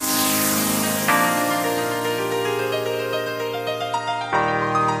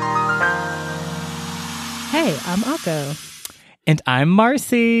Hey, I'm Akko. And I'm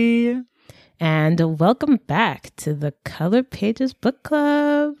Marci. And welcome back to the Color Pages Book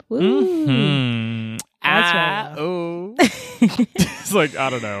Club. Woo. Mm-hmm. That's right. Oh. It's like, I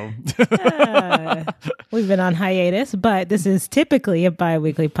don't know. We've been on hiatus, but this is typically a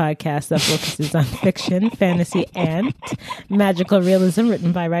bi-weekly podcast that focuses on fiction, fantasy, and magical realism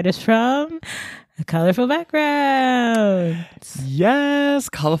written by writers from colorful backgrounds. Yes,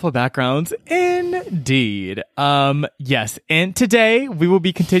 colorful backgrounds indeed. Yes, and today we will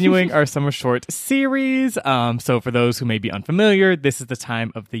be continuing our summer short series. So for those who may be unfamiliar, this is the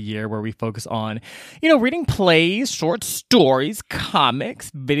time of the year where we focus on, reading plays, short stories,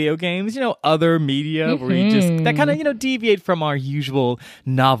 comics, video games, other media where we just that kind of, deviate from our usual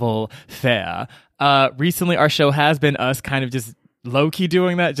novel fare. Recently our show has been us kind of just low-key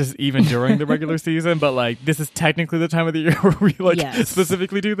doing that just even during the regular season, but this is technically the time of the year where we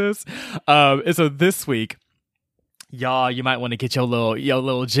specifically do this. And so this week, y'all, you might want to get your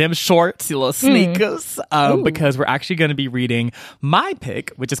little gym shorts, your little sneakers, because we're actually going to be reading my pick,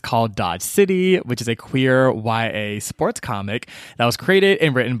 which is called Dodge City, which is a queer YA sports comic that was created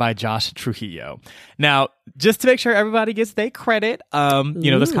and written by Josh Trujillo. Now, just to make sure everybody gets their credit,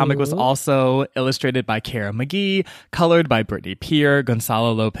 this comic was also illustrated by Kara McGee, colored by Brittany Peer,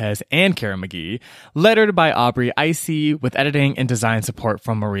 Gonzalo Lopez, and Kara McGee, lettered by Aubrey Icy, with editing and design support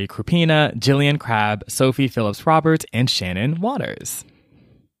from Marie Krupina, Jillian Crabb, Sophie Phillips-Roberts, and Shannon Waters.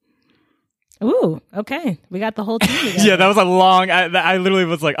 Ooh, okay. We got the whole team together. Yeah, that was a long... I literally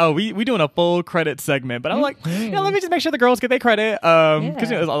was like, oh, we doing a full credit segment. But I'm like, let me just make sure the girls get their credit.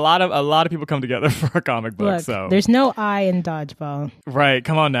 Because a lot of people come together for a comic book. Look, so there's no I in dodgeball. Right,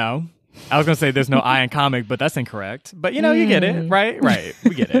 come on now. I was going to say there's no I in comic, but that's incorrect. But, you get it, right? Right.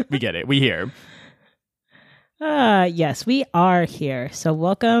 We get it. We here. Yes, we are here. So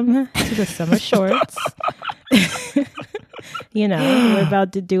welcome to the summer shorts. We're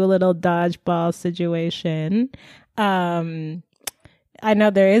about to do a little dodgeball situation. I know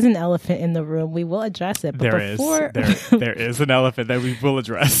there is an elephant in the room. We will address it. But there is an elephant that we will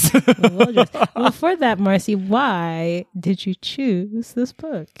address. Before that, Marci, why did you choose this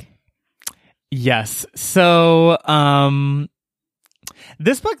book? Yes. So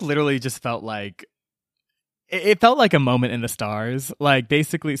this book literally just felt like it felt like a moment in the stars.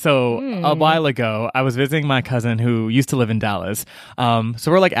 Basically, a while ago, I was visiting my cousin who used to live in Dallas. So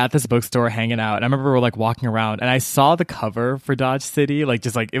we're at this bookstore hanging out. And I remember we're walking around and I saw the cover for Dodge City. It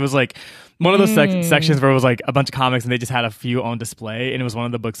was one of those sections where it was a bunch of comics and they just had a few on display. And it was one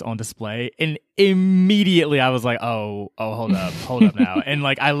of the books on display. And immediately I was like, oh, hold up now. And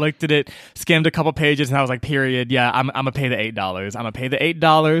I looked at it, skimmed a couple pages and I was like, period. Yeah, I'm going to pay the $8. I'm going to pay the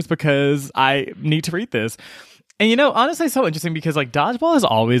 $8 because I need to read this. And honestly, it's so interesting because dodgeball has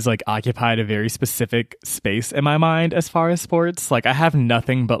always occupied a very specific space in my mind as far as sports. I have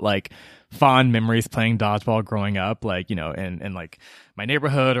nothing but fond memories playing dodgeball growing up, in my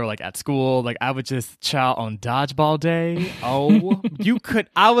neighborhood or at school. I would just chow on dodgeball day. Oh,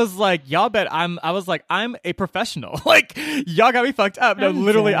 I'm a professional. Y'all got me fucked up. No,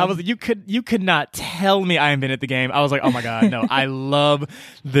 literally, you could not tell me I invented the game. I was like, oh my God, no, I love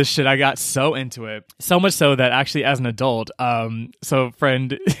this shit. I got so into it. So much so that actually as an adult, so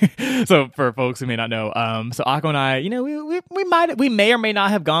for folks who may not know, so Akko and I, we may or may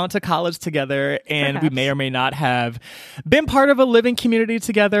not have gone to college together, and Perhaps. We may or may not have been part of a living community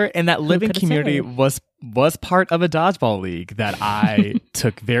together, and that living community was part of a dodgeball league that I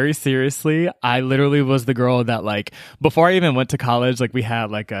took very seriously. I literally was the girl that before I even went to college, we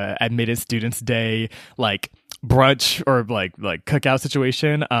had a admitted students day brunch or cookout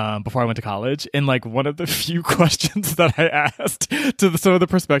situation before I went to college, and one of the few questions that I asked to some of the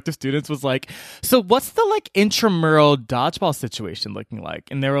prospective students was so what's the intramural dodgeball situation looking like?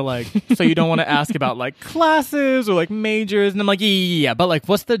 And they were so you don't want to ask about classes or majors? And I'm yeah, but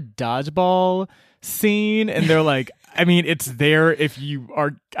what's the dodgeball scene? And they're I mean, it's there if you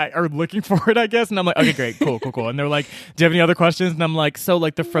are looking for it, I guess. And I'm okay, great, cool. And they're do you have any other questions? And I'm so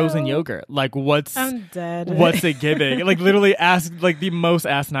the frozen yogurt, I'm dead. What's it giving? Literally ask the most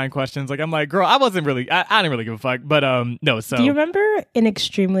asinine questions. I'm girl, I didn't really give a fuck. But no. So do you remember an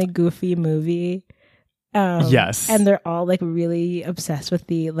extremely goofy movie? Yes. And they're all really obsessed with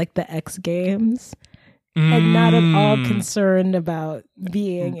the X Games. And not at all concerned about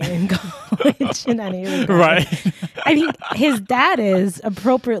being in college in any regard. Right. I mean, his dad is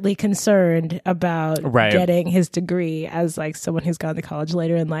appropriately concerned about getting his degree as someone who's gone to college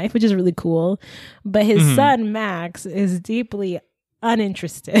later in life, which is really cool. But his son, Max, is deeply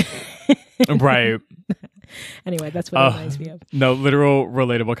uninterested. Right. Anyway, that's what it reminds me of. No, literal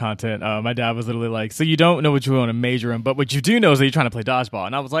relatable content. My dad was literally like, so you don't know what you want to major in, but what you do know is that you're trying to play dodgeball.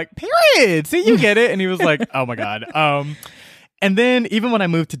 And I was like, period. See, you get it. And he was like, oh my God. And then even when I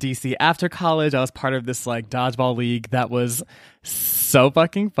moved to DC after college, I was part of this like dodgeball league that was so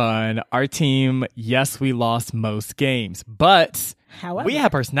fucking fun. Our team, yes, we lost most games, but however, we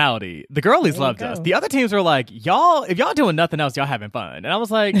had personality. The girlies loved us. The other teams were like, y'all, if y'all doing nothing else, y'all having fun. And I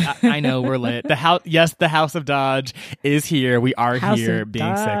was like, I know we're lit. The House of Dodge is here. We are here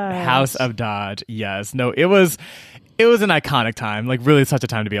being sick. House of Dodge. Yes. No, it was an iconic time. Like really such a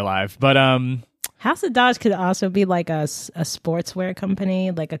time to be alive. But House of Dodge could also be like a sportswear company,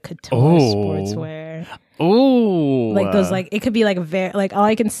 like a couture sportswear. Oh, like those, like it could be like very, like all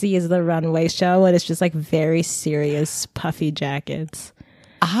I can see is the runway show, and it's just like very serious puffy jackets.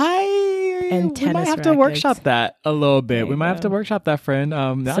 And we might have to workshop that a little bit. We might have to workop that, friend.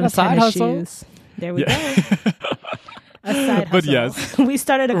 Some side hustle. Shoes. There we go. A side hustle. But yes, we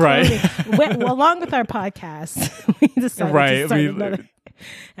started a clothing along with our podcast. We decided to start another.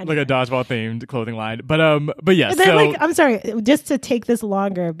 Anyway. Like a dodgeball themed clothing line, but yes. Then, like, I'm sorry, just to take this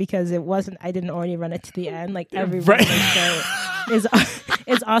longer because it wasn't. I didn't already run it to the end. Like every show is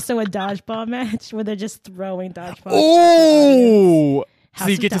also a dodgeball match where they're just throwing dodgeballs. Oh, so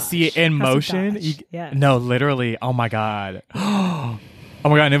you get to see it in motion. No, literally. Oh my god. Oh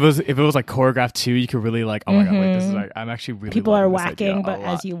my god! And if it was like choreographed too, you could really like. Oh my god! Wait, this is like. I'm actually really. People are whacking, but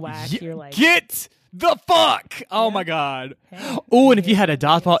as you whack, you're like get. The fuck! Oh my god. Oh, and if you had a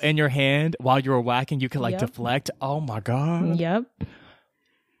dodgeball in your hand while you were whacking, you could like deflect. Oh my god. Yep.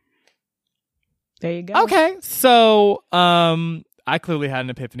 There you go. Okay. So, I clearly had an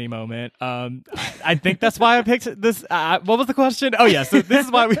epiphany moment. I think that's why I picked this. What was the question? Oh yeah, so this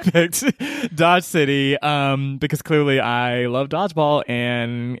is why we picked Dodge City. Because clearly I love dodgeball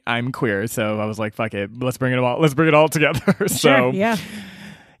and I'm queer, so I was like, fuck it, let's bring it all together. So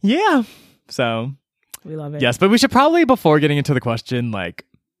yeah. So we love it. Yes, but we should probably, before getting into the question, like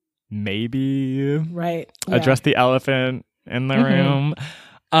maybe address the elephant in the room.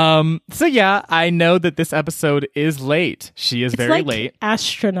 So yeah, I know that this episode is late. It's very late.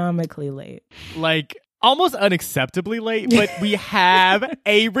 Astronomically late. Like almost unacceptably late, but we have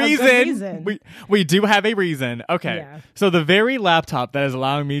a reason. We do have a reason. Okay. Yeah. So the very laptop that is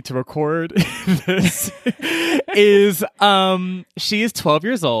allowing me to record this is she is 12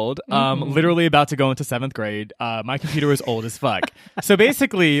 years old, literally about to go into 7th grade. My computer is old as fuck. So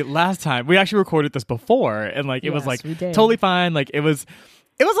basically last time we actually recorded this before and like it was like totally fine. Like it was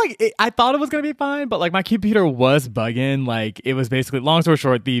like, I thought it was going to be fine, but like my computer was bugging. Like it was basically, long story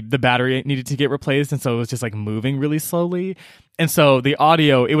short, the battery needed to get replaced. And so it was just like moving really slowly. And so the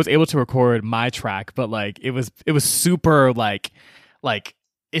audio, it was able to record my track, but like it was super like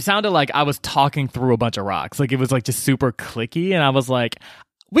it sounded like I was talking through a bunch of rocks. Like it was like just super clicky. And I was like,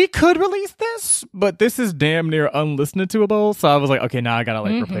 we could release this, but this is damn near unlistenable. So I was like, okay, now I gotta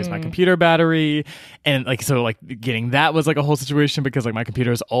like replace my computer battery. And like, so like getting that was like a whole situation because like my computer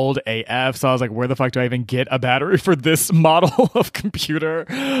is old AF. So I was like, where the fuck do I even get a battery for this model of computer?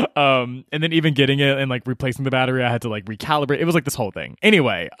 And then even getting it and like replacing the battery, I had to like recalibrate. It was like this whole thing.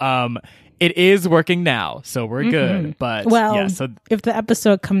 Anyway, it is working now, so we're good. But so if the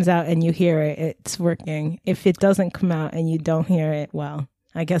episode comes out and you hear it, it's working. If it doesn't come out and you don't hear it, well,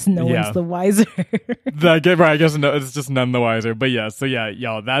 I guess no one's the wiser. I guess no, it's just none the wiser. But yeah, so yeah,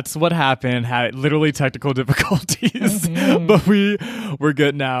 y'all, that's what happened. Had literally technical difficulties, but we're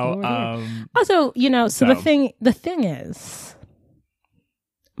good now. Also, so the thing is,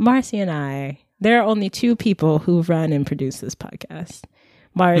 Marci and I, there are only two people who run and produce this podcast.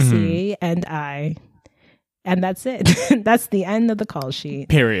 Marci and I. And that's it. That's the end of the call sheet.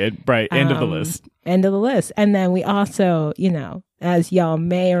 Period. Right. End of the list. End of the list. And then we also, as y'all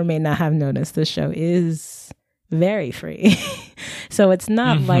may or may not have noticed, the show is very free. So it's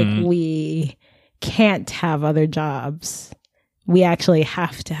not like we can't have other jobs. We actually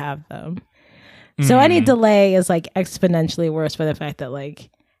have to have them. So any delay is like exponentially worse for the fact that like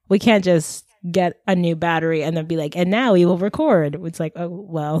we can't just get a new battery and then be like, and now we will record. It's like, oh,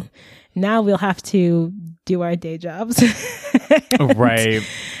 well, now we'll have to do our day jobs. Right.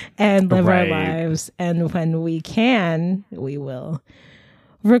 And live our lives. And when we can, we will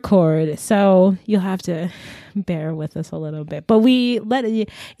record. So you'll have to bear with us a little bit. But it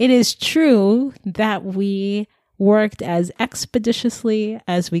is true that we worked as expeditiously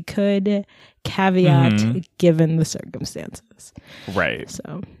as we could, caveat given the circumstances. Right.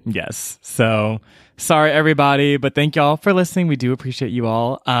 So yes. So sorry everybody, but thank y'all for listening. We do appreciate you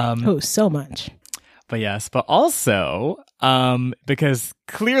all. So much. But yes, but also because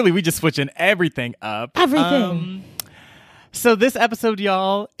clearly we just switching everything up. Everything. So this episode,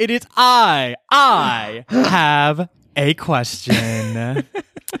 y'all, it is I have a question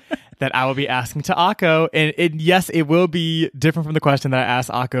that I will be asking to Akko. And yes, it will be different from the question that I asked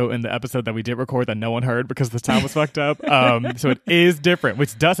Akko in the episode that we did record that no one heard because the time was fucked up. So it is different,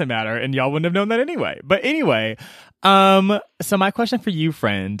 which doesn't matter. And y'all wouldn't have known that anyway. But anyway, so my question for you,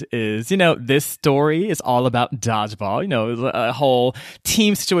 friend, is, this story is all about dodgeball, a whole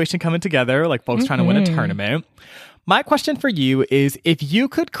team situation coming together, like folks trying to win a tournament. My question for you is, if you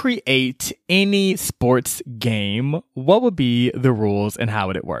could create any sports game, what would be the rules and how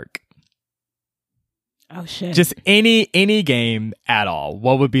would it work? Oh, shit. Just any game at all.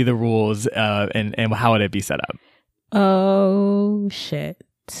 What would be the rules and how would it be set up? Oh, shit.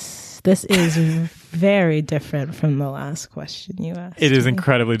 This is very different from the last question you asked. It is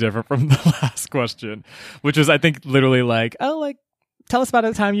incredibly different from the last question, which was, I think, literally like, tell us about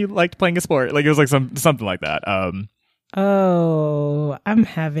a time you liked playing a sport. Like, it was like something like that. Oh, I'm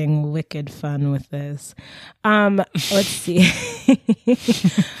having wicked fun with this. Let's see.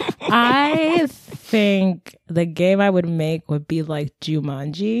 I think the game I would make would be like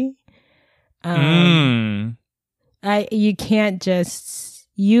Jumanji. You can't just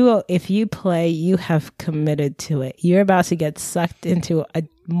if you play, you have committed to it. You're about to get sucked into a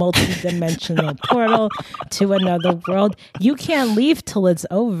multi-dimensional portal to another world. You can't leave till it's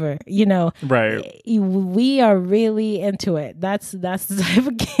over. Right. We are really into it. That's the type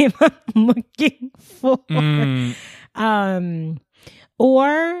of game I'm looking for.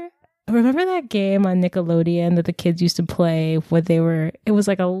 Or remember that game on Nickelodeon that the kids used to play where it was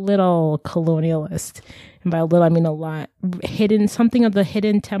like a little colonialist. And by a little, I mean a lot. Something of the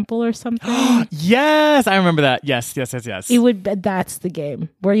hidden temple or something. Yes, I remember that. Yes. That's the game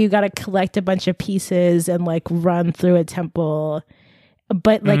where you got to collect a bunch of pieces and like run through a temple,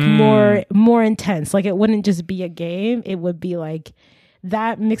 but like more intense. Like it wouldn't just be a game. It would be like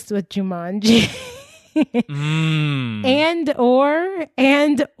that mixed with Jumanji. and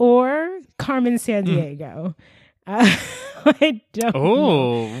or Carmen Sandiego. I don't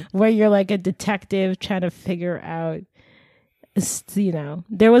know. Where you're like a detective trying to figure out,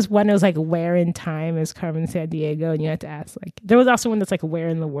 there was one that was like where in time is Carmen Sandiego, and you have to ask like, there was also one that's like where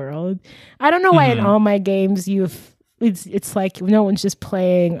in the world. I don't know why in all my games it's like no one's just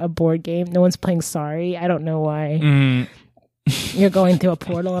playing a board game. No one's playing Sorry. I don't know why. You're going through a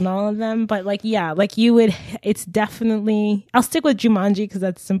portal in all of them, but like, yeah, like you would, it's definitely, I'll stick with Jumanji because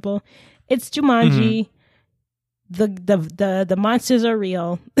that's simple. It's Jumanji. The monsters are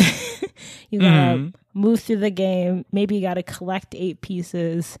real. You gotta move through the game. Maybe you gotta collect 8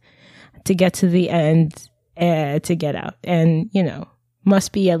 pieces to get to the end to get out. And,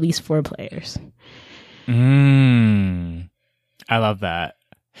 must be at least 4 players. I love that.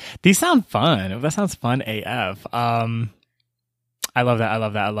 These sound fun. That sounds fun AF. I love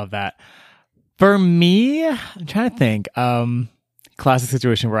that. For me, I'm trying to think. Classic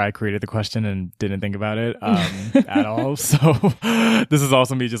situation where I created the question and didn't think about it at all. So this is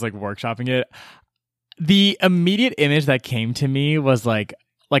also me just like workshopping it. The immediate image that came to me was like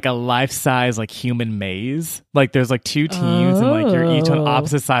a life-size like human maze. Like there's like 2 teams and like you're each on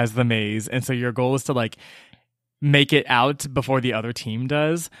opposite sides of the maze. And so your goal is to like make it out before the other team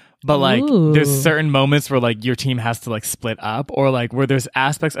does. But like there's certain moments where like your team has to like split up, or like where there's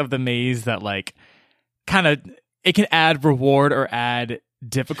aspects of the maze that like kind of, it can add reward or add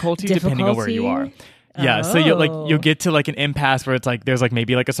difficulty depending on where you are. Yeah, so you'll get to like an impasse where it's like there's like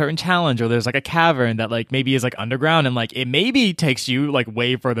maybe like a certain challenge, or there's like a cavern that like maybe is like underground, and like it maybe takes you like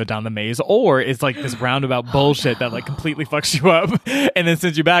way further down the maze, or it's like this roundabout bullshit that like completely fucks you up and then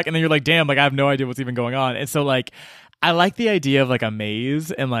sends you back, and then you're like, damn, like I have no idea what's even going on. And so like I like the idea of like a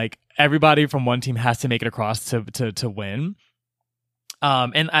maze, and like everybody from one team has to make it across to win.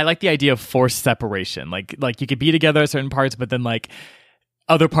 And I like the idea of forced separation. Like you could be together at certain parts, but then like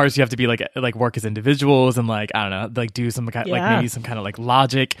other parts you have to be like work as individuals, and like I don't know, like do some kind like maybe some kind of like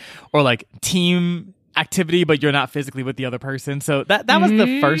logic or like team activity, but you're not physically with the other person. So that was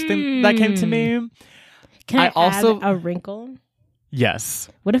the first thing that came to me. Can I also add a wrinkle? Yes.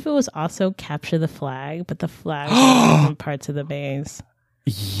 What if it was also capture the flag, but the flag was different parts of the maze?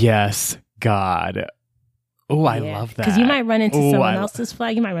 Yes, God. Oh, I love that. Because you might run into someone else's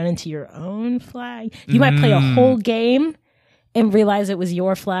flag. You might run into your own flag. You might play a whole game and realize it was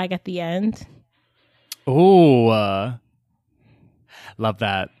your flag at the end. Oh, love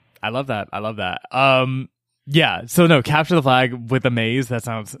that. I love that. Yeah. So no, capture the flag with a maze. That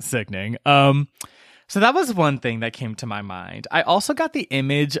sounds sickening. So that was one thing that came to my mind. I also got the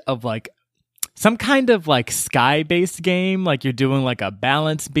image of like some kind of like sky-based game, like you're doing like a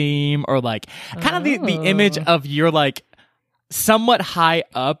balance beam, or like kind of the image of you're like somewhat high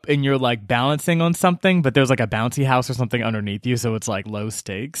up and you're like balancing on something, but there's like a bouncy house or something underneath you, so it's like low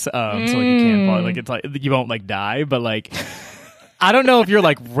stakes. So like you can't fall, like it's like you won't like die, but like I don't know if you're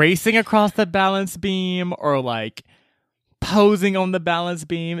like racing across the balance beam or like posing on the balance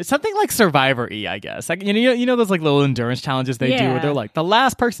beam. It's something like Survivor-y, I guess. Like you know those like little endurance challenges they do where they're like the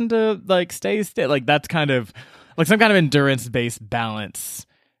last person to like stay still. Like that's kind of like some kind of endurance based balance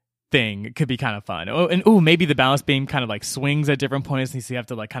thing. It could be kind of fun. Maybe the balance beam kind of like swings at different points, and so you have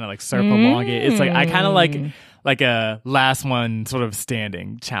to like kind of like surf along it. It's like I kind of like a last one sort of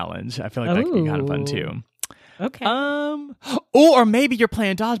standing challenge. I feel like that could be kind of fun too. Okay. Or maybe you're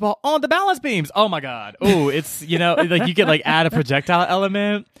playing dodgeball on the balance beams. Oh my god. Oh, it's like you could like add a projectile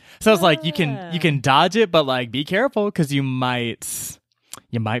element. So it's like you can dodge it, but like be careful because you might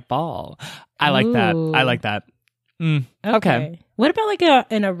fall. I like that. I like that. Okay. What about like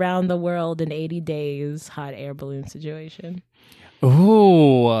an around the world in 80 days hot air balloon situation?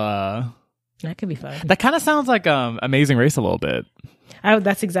 Ooh. That could be fun. That kind of sounds like Amazing Race a little bit.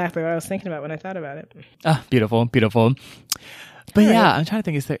 That's exactly what I was thinking about when I thought about it. Beautiful. But yeah, I'm trying to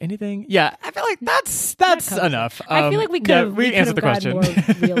think. Is there anything? Yeah, I feel like that's enough. I feel like we could have answered the question. More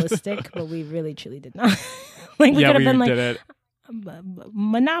realistic, but we really truly did not. Like we could have been like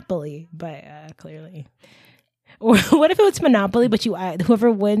Monopoly, but clearly. Or what if it was Monopoly, but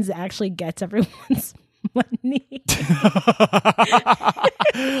whoever wins actually gets everyone's money?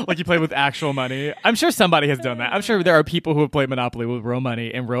 Like you play with actual money. I'm sure somebody has done that. I'm sure there are people who have played Monopoly with real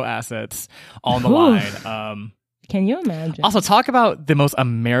money and real assets on the line. Can you imagine? Also, talk about the most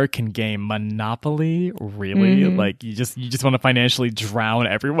American game, Monopoly. Really, like you just want to financially drown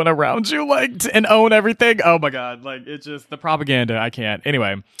everyone around you, like and own everything. Oh my god, like it's just the propaganda. I can't.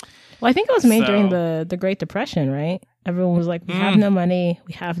 Anyway. Well, I think it was made during the Great Depression, right? Everyone was like, we have no money,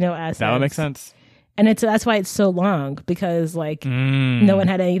 we have no assets. That would make sense. And that's why it's so long, because like no one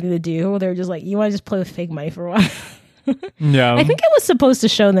had anything to do. They were just like, you want to just play with fake money for a while. Yeah. I think it was supposed to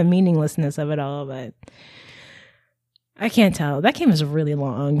show the meaninglessness of it all, but I can't tell. That game is really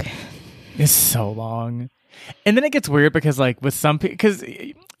long. It's so long. And then it gets weird because like with some people, because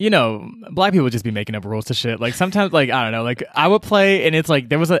black people would just be making up rules to shit. Like sometimes, like I don't know, like I would play and it's like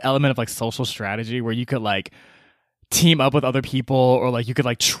there was an element of like social strategy where you could like team up with other people, or like you could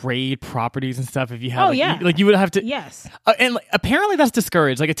like trade properties and stuff if you had you would have to and like, apparently that's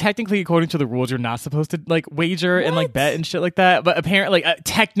discouraged. Like technically according to the rules you're not supposed to like wager and like bet and shit like that, but apparently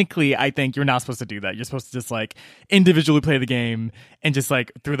technically I think you're not supposed to do that. You're supposed to just like individually play the game and just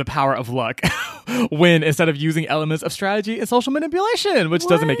like through the power of luck win, instead of using elements of strategy and social manipulation, which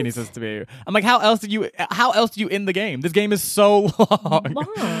doesn't make any sense to me. I'm like, how else do you end the game? This game is so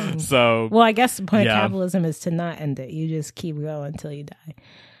long. So well, I guess the point of capitalism is to not end it. You just keep going until you die.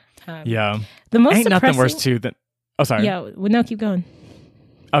 The most ain't nothing worse too than. Oh, sorry. Yeah, well, no, keep going.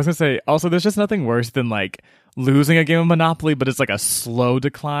 I was gonna say also, there's just nothing worse than like losing a game of Monopoly, but it's like a slow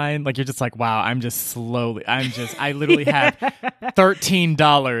decline. Like you're just like, wow, I literally have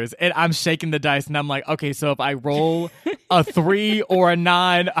 $13 and I'm shaking the dice and I'm like, okay, so if I roll a 3 or a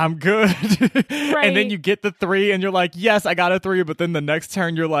 9, I'm good. Right. And then you get the 3 and you're like, yes, I got a 3, but then the next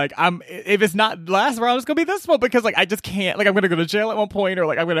turn you're like, if it's not last round, it's gonna be this one, because like I just can't, like I'm gonna go to jail at one point, or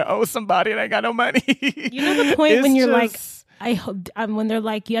like I'm gonna owe somebody and I got no money. You know the point when you're like, I hope when they're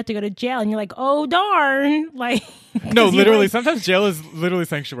like, you have to go to jail, and you're like, oh darn, like no, literally. Sometimes jail is literally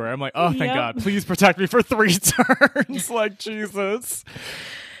sanctuary. I'm like, oh thank God, please protect me for 3 turns, like Jesus.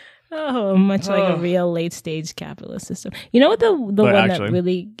 Oh, much like a real late stage capitalist system. You know what the one that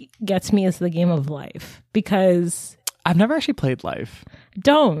really gets me is the game of life, because I've never actually played Life.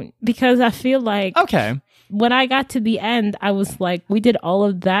 Because I feel like when I got to the end, I was like, we did all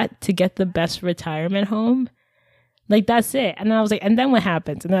of that to get the best retirement home. Like, that's it. And I was like, and then what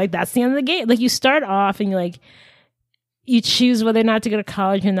happens? And they're like, that's the end of the game. Like, you start off and you're like, you choose whether or not to go to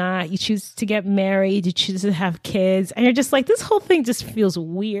college or not. You choose to get married. You choose to have kids. And you're just like, this whole thing just feels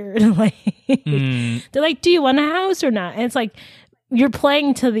weird. Like, they're like, do you want a house or not? And it's like, you're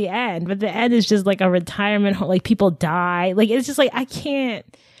playing to the end, but the end is just like a retirement home. Like, people die. Like, it's just like, I can't.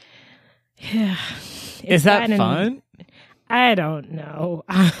 Yeah. Is that fun? I don't know.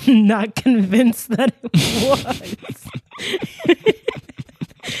 I'm not convinced that it was.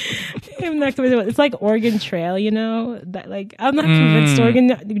 I'm not convinced. It's like Oregon Trail, you know? That like I'm not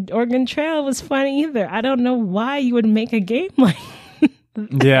convinced Oregon Trail was fun either. I don't know why you would make a game like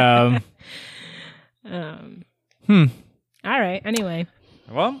that. Yeah. All right. Anyway.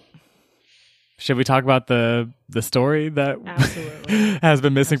 Well, Should we talk about the story that Absolutely. has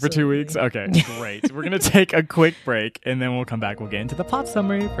been missing for 2 Absolutely. weeks? Okay, great. We're going to take a quick break, and then we'll come back. We'll get into the plot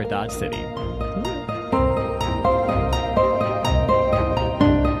summary for Dodge City.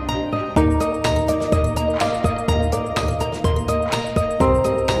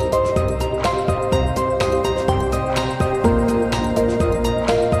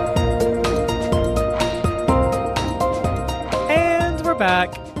 And we're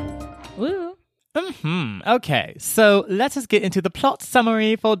back. Woo. Okay, so let's just get into the plot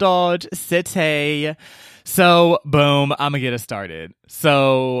summary for Dodge City. So, boom, I'm gonna get us started.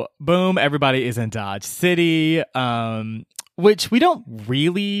 So, boom, everybody is in Dodge City, which we don't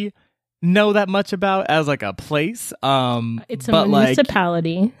really know that much about as like a place. It's a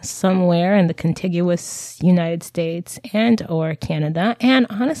municipality somewhere in the contiguous United States and or Canada, and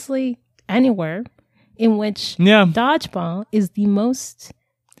honestly, anywhere in which dodgeball is the most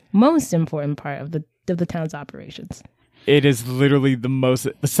important part of the town's operations. It is literally the most,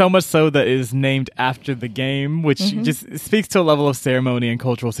 so much so that it is named after the game, which just speaks to a level of ceremony and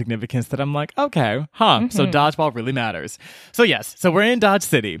cultural significance that I'm like, okay, so dodgeball really matters. So yes, so we're in Dodge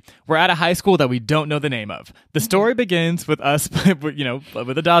City. We're at a high school that we don't know the name of. The story begins with us, with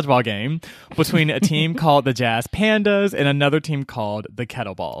a dodgeball game between a team called the Jazz Pandas and another team called the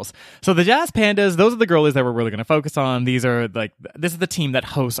Kettleballs. So the Jazz Pandas, those are the girlies that we're really going to focus on. This is the team that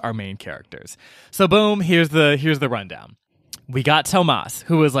hosts our main characters. So boom, here's the rundown. We got Tomas,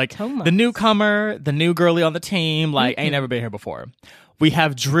 who is like the newcomer, the new girly on the team, like ain't never been here before. We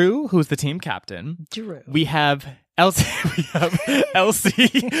have Drew, who's the team captain. Drew. We have Elsie. We have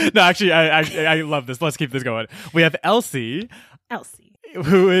Elsie. No, actually, I love this. Let's keep this going. We have Elsie,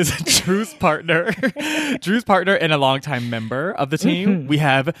 who is Drew's partner. Drew's partner and a longtime member of the team. We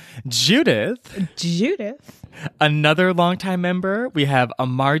have Judith. Another longtime member. We have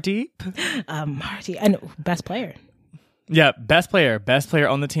Amardeep. Marci, and best player. Yeah, best player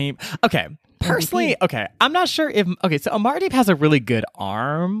on the team. Okay, personally, I'm not sure if so Amardeep has a really good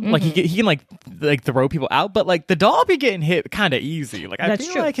arm. Like he can like throw people out, but like the doll be getting hit kind of easy. Like I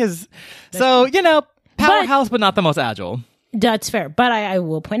feel like powerhouse, but not the most agile. That's fair, but I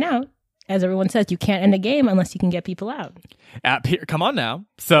will point out, as everyone says, you can't end a game unless you can get people out. Come on now.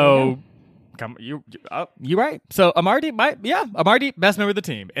 So. You're right. So Amardeep, best member of the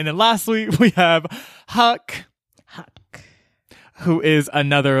team, and then lastly we have Huck, who is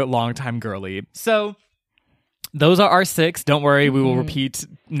another longtime girly. So those are our 6. Don't worry, we will repeat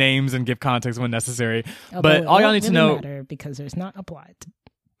names and give context when necessary. But all y'all need to know, matter because there's not a plot.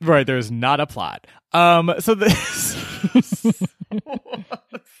 Right, there's not a plot. So this.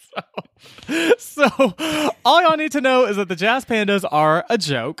 So all y'all need to know is that the Jazz Pandas are a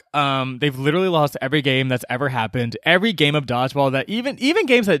joke. They've literally lost every game that's ever happened. Every game of dodgeball that even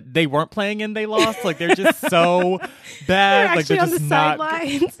games that they weren't playing in, they lost. Like they're just so bad. They're just on the not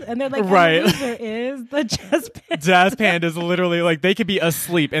sidelines, and they're like, right. The loser is the Jazz Pandas. Jazz Pandas literally like they could be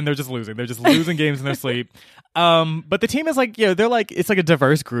asleep and they're just losing. They're just losing games in their sleep. But the team is like, they're like, it's like a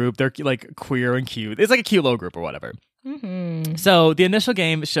diverse group. They're like queer and cute. It's like a cute little group or whatever. So the initial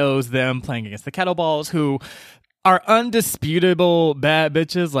game shows them playing against the Kettleballs, who are undisputable bad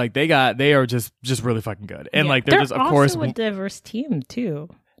bitches. Like they are just really fucking good. And like they're just, of course, also a diverse team too.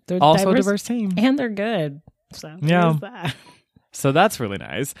 They're also a diverse team. And they're good. So yeah. That. So that's really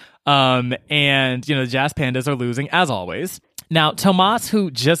nice. And the Jazz Pandas are losing as always. Now, Tomas, who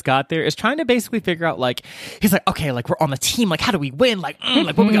just got there, is trying to basically figure out, like, he's like, okay, like, we're on the team. Like, how do we win? Like,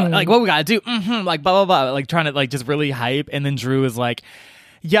 like, what we got to do? Like, blah, blah, blah. Like, trying to, like, just really hype. And then Drew is like,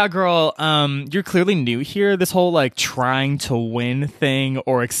 yeah, girl, you're clearly new here. This whole, like, trying to win thing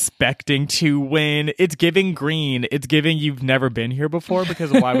or expecting to win, it's giving green. It's giving you've never been here before,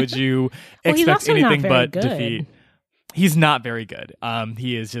 because why would you expect anything but defeat? He's not very good.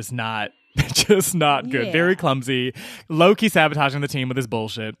 He is just not good. Yeah. Very clumsy. Low-key sabotaging the team with his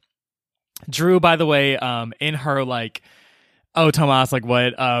bullshit. Drew, by the way, in her like, oh, Tomas, like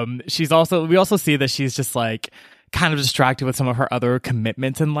what? We also see that she's just like kind of distracted with some of her other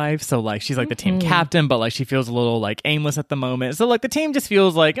commitments in life. So like she's like the team captain, but like she feels a little like aimless at the moment. So like the team just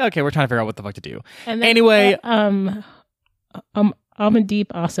feels like, okay, we're trying to figure out what the fuck to do. And then, anyway, Amardeep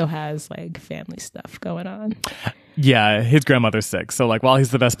also has like family stuff going on. Yeah, his grandmother's sick. So like while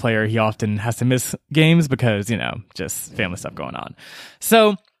he's the best player, he often has to miss games because, just family stuff going on.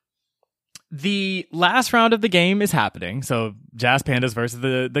 So the last round of the game is happening. So Jazz Pandas versus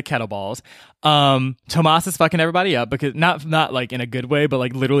the Kettleballs. Tomas is fucking everybody up because not like in a good way, but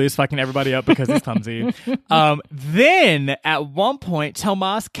like literally is fucking everybody up because he's clumsy. Then at one point,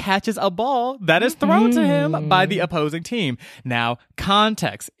 Tomas catches a ball that is thrown to him by the opposing team. Now,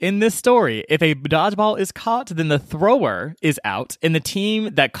 context in this story, if a dodgeball is caught, then the thrower is out and the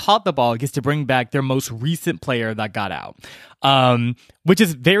team that caught the ball gets to bring back their most recent player that got out. Which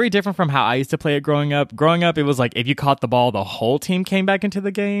is very different from how I used to play it growing up. Growing up, it was like if you caught the ball, the whole team came back into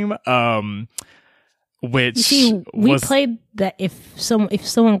the game. Which we played that if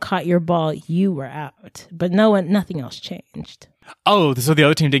someone caught your ball, you were out, but nothing else changed. Oh, so the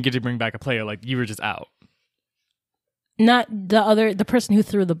other team didn't get to bring back a player, like you were just out. Not the person who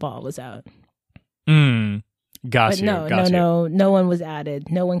threw the ball was out. Got you. No one was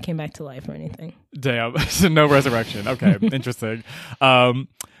added. No one came back to life or anything. Damn. So no resurrection. Okay. Interesting.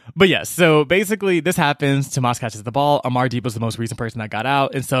 But yes, so basically this happens. Tomas catches the ball. Amardeep was the most recent person that got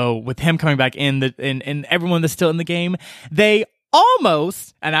out. And so with him coming back in and everyone that's still in the game, they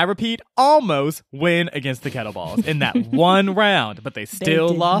almost, and I repeat, almost win against the Kettleballs in that one round, but they still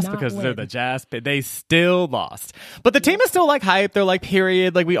lost because they're the Jazz. They still lost, but the team is still like hype. They're like,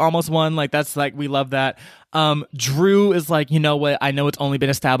 period. Like we almost won. Like that's like, we love that. Drew is like, you know what? I know it's only been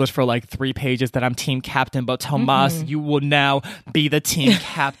established for like 3 pages that I'm team captain, but Tomas, you will now be the team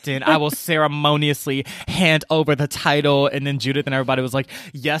captain. I will ceremoniously hand over the title. And then Judith and everybody was like,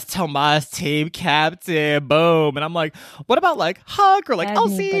 yes, Tomas, team captain. Boom. And I'm like, what about like Huck or like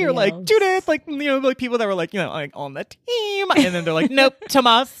Elsie or like Judith? Like, you know, like people that were like, you know, like on the team. And then they're like, nope,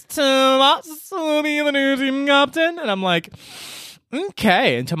 Tomas will be the new team captain. And I'm like,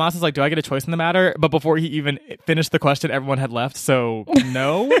 okay. And Tomas is like, do I get a choice in the matter? But before he even finished the question, everyone had left. So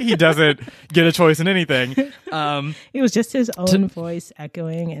no, he doesn't get a choice in anything. It was just his own voice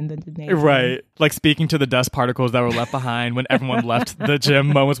echoing in the name. Right. Like speaking to the dust particles that were left behind when everyone left the gym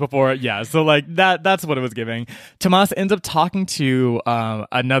moments before. Yeah. So like that's what it was giving. Tomas ends up talking to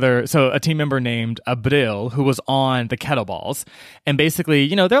a team member named Abril, who was on the Kettleballs. And basically,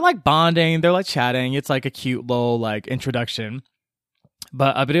 you know, they're like bonding, they're like chatting. It's like a cute little like introduction.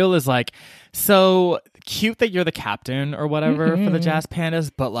 But Abril is like, so cute that you're the captain or whatever for the Jazz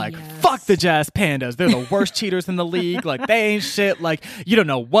Pandas, but like, fuck the Jazz Pandas. They're the worst cheaters in the league. Like, they ain't shit. Like, you don't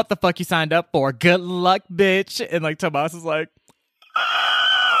know what the fuck you signed up for. Good luck, bitch. And like, Tomas is like,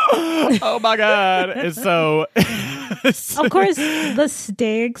 oh my God. And so... Of course, the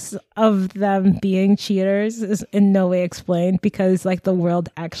stakes of them being cheaters is in no way explained because like the world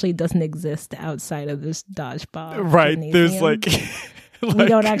actually doesn't exist outside of this dodgeball. Right. Gymnasium. There's like... we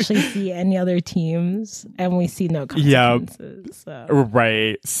don't actually see any other teams and we see no consequences. Yeah. So.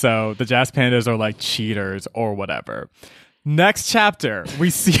 Right. So the Jazz Pandas are like cheaters or whatever. Next chapter, we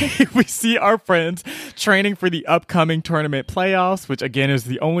see our friends training for the upcoming tournament playoffs, which again is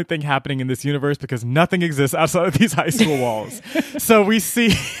the only thing happening in this universe because nothing exists outside of these high school walls. So we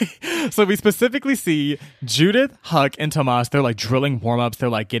specifically see Judith, Huck, and Tomas. They're like drilling warm-ups.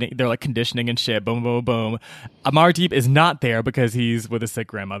 They're like conditioning and shit. Boom, boom, boom. Amardeep is not there because he's with a sick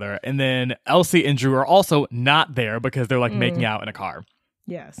grandmother. And then Elsie and Drew are also not there because they're like making out in a car.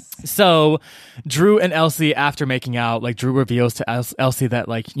 Yes. So Drew and Elsie, after making out, like Drew reveals to Elsie that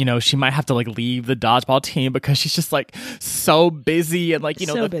like, you know, she might have to like leave the dodgeball team because she's just like so busy and like, you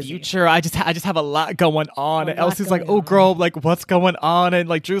know, so the busy. Future. I just have a lot going on. And Elsie's like, oh girl, like what's going on? And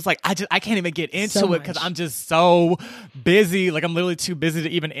like Drew's like, I can't even get into it because I'm just so busy. Like I'm literally too busy to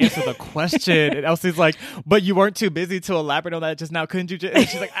even answer the question. And Elsie's like, but you weren't too busy to elaborate on that just now, couldn't you? And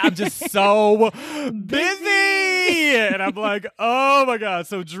she's like, I'm just so busy. And I'm like, oh my God.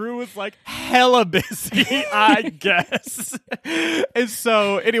 So Drew was like hella busy, I guess. And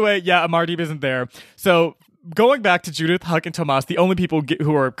so anyway, yeah, Amardeep isn't there. So going back to Judith, Huck, and Tomas, the only people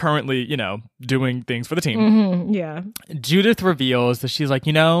who are currently, you know, doing things for the team. Yeah. Judith reveals that she's like,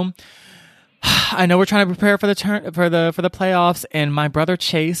 you know, I know we're trying to prepare for the for the playoffs, and my brother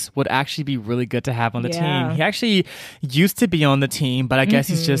Chase would actually be really good to have on the team. He actually used to be on the team, but I guess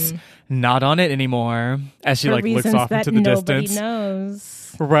he's just not on it anymore. As she like looks off into the distance. Knows.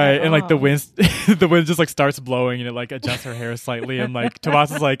 Right, and like the wind just like starts blowing, and it like adjusts her hair slightly, and like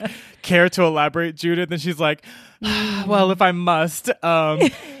Tomas is like, care to elaborate, Judith? And she's like, well, if I must.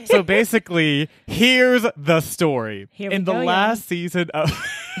 So basically, here's the story. In the last season of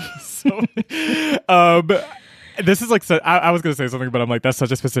this is like, so I was gonna say something, but I'm like, that's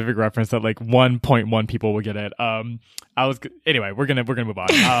such a specific reference that like 1.1 people will get it. Anyway, we're gonna move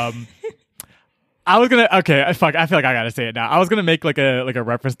on. I was gonna fuck. I feel like I gotta say it now. I was gonna make like a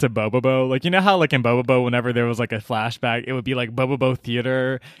reference to Bobobo. Like, you know how like in Bobobo, whenever there was like a flashback, it would be like Bobobo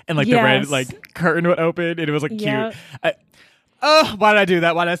Theater, and like the red like curtain would open, and it was like cute. Why did I do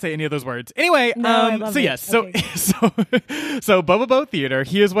that? Why did I say any of those words? Anyway, so yes, okay. so Bobobo Theater.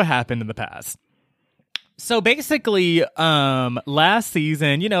 Here's what happened in the past. So basically, last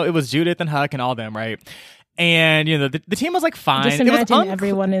season, it was Judith and Huck and all them, right? And the team was like fine. Just imagine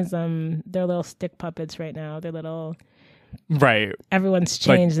everyone is they're little stick puppets right now. They're little right. Everyone's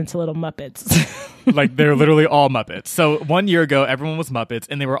changed into little Muppets. Like they're literally all Muppets. So 1 year ago, everyone was Muppets,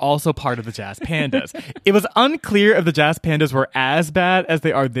 and they were also part of the Jazz Pandas. It was unclear if the Jazz Pandas were as bad as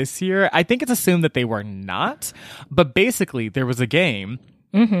they are this year. I think it's assumed that they were not. But basically, there was a game.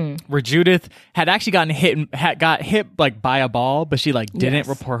 Where Judith had actually got hit like by a ball, but she like didn't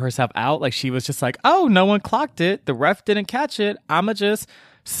report herself out. Like she was just like, oh, no one clocked it. The ref didn't catch it. I'ma just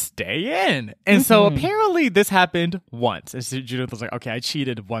stay in. And so apparently this happened once. And so Judith was like, okay, I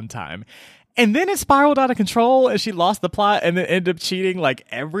cheated one time. And then it spiraled out of control, and she lost the plot, and then ended up cheating like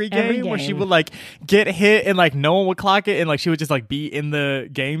every game where she would like get hit and like no one would clock it, and like she would just like be in the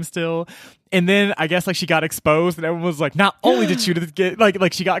game still. And then I guess like she got exposed, and everyone was like, not only did Judith get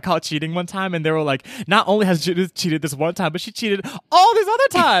like she got caught cheating one time, and they were like, not only has Judith cheated this one time, but she cheated all these other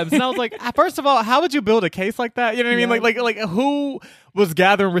times. And I was like, first of all, how would you build a case like that? You know what I mean? Like who was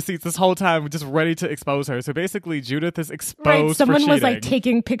gathering receipts this whole time, just ready to expose her? So basically, Judith is exposed. Right, someone was like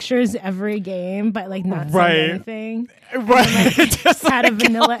taking pictures every game, but like not saying anything. Right, and then, like, had a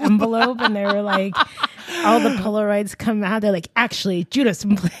vanilla envelope, and they were like, all the Polaroids come out. They're like, actually, Judith's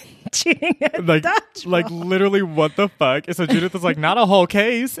cheating at dodgeball. Like literally, what the fuck? And so Judith is like, not a whole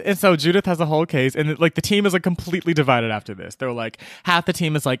case. And so Judith has a whole case, and like the team is like completely divided after this. They're like, half the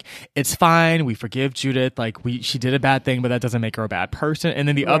team is like, it's fine, we forgive Judith, like she did a bad thing, but that doesn't make her a bad person. And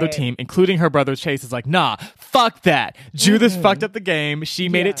then the other team, including her brother Chase, is like, nah, fuck that. Judith fucked up the game. She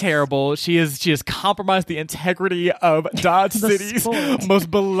made it terrible. She has compromised the integrity of Dodge City's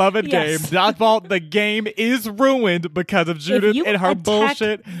most beloved game. Dodgeball, the game is ruined because of Judith and her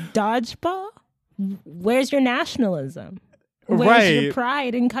bullshit. Dodgeball? Where's your nationalism? Where's your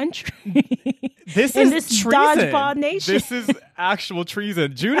pride in country? This in is this treason. Dodgeball nation. This is actual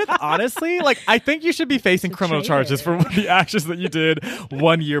treason. Judith, honestly, like I think you should be facing criminal charges for the actions that you did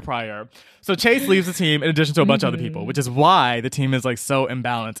 1 year prior. So Chase leaves the team in addition to a bunch of other people, which is why the team is like so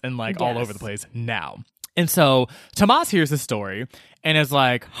imbalanced and like all over the place now. And so Tomas hears this story and is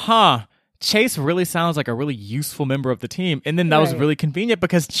like, Chase really sounds like a really useful member of the team. And then that was really convenient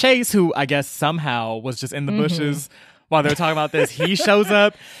because Chase, who I guess somehow was just in the bushes while they were talking about this, he shows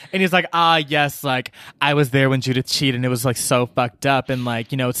up and he's like, yes, like I was there when Judith cheated and it was like so fucked up. And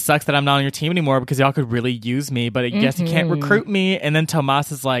like, it sucks that I'm not on your team anymore because y'all could really use me, but I guess you can't recruit me. And then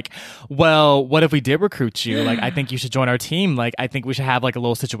Tomas is like, well, what if we did recruit you? Like, I think you should join our team. Like, I think we should have like a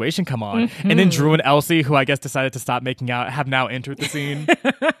little situation come on. And then Drew and Elsie, who I guess decided to stop making out, have now entered the scene.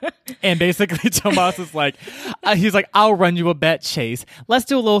 And basically Tomas is like, he's like, I'll run you a bet, Chase. Let's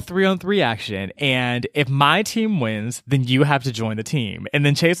do a little 3-on-3 action. And if my team wins, then you have to join the team. And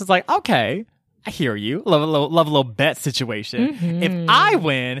then Chase is like, okay, I hear you. Love a little bet situation. If I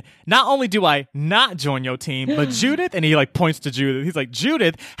win, not only do I not join your team, but Judith, and he like points to Judith. He's like,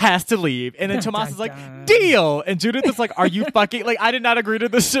 Judith has to leave. And then Tomas is like, deal. And Judith is like, are you fucking, like, I did not agree to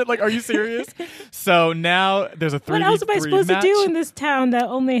this shit. Like, are you serious? So now there's a 3v3 What else am I supposed match. to do in this town that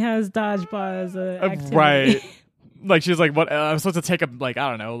only has dodgeball as a activity? Right. Like, she's like, what? I'm supposed to take up, like, I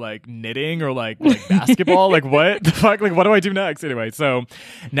don't know, like, knitting or, like basketball? Like, what the fuck? Like, what do I do next? Anyway, so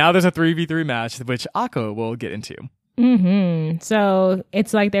now there's a 3v3 match, which Akko will get into. So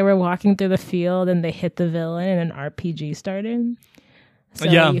it's like they were walking through the field and they hit the villain and an RPG started. So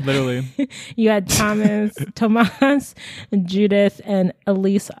literally. You had Tomas, Judith, and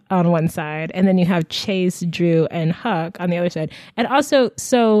Elise on one side. And then you have Chase, Drew, and Huck on the other side. And also,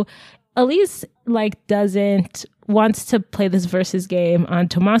 so Elise, like, wants to play this versus game on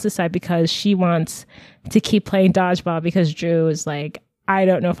Tomas's side because she wants to keep playing dodgeball because Drew is like, I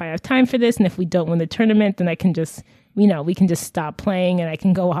don't know if I have time for this, and if we don't win the tournament, then I can just, we can just stop playing and I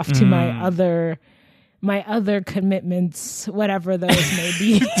can go off to my other commitments, whatever those may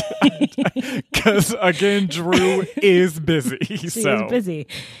be. Because again, Drew is busy. She is busy,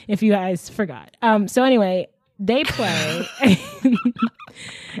 if you guys forgot. So anyway, they play,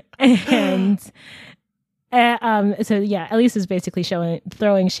 and Elise is basically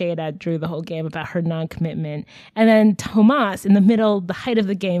throwing shade at Drew the whole game about her non-commitment. And then Tomas, in the middle, the height of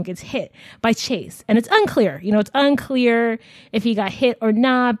the game, gets hit by Chase. And it's unclear. It's unclear if he got hit or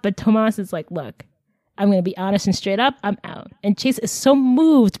not. But Tomas is like, look, I'm going to be honest and straight up. I'm out. And Chase is so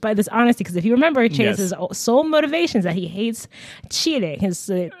moved by this honesty because if you remember, Chase's sole motivation is that he hates cheating. That's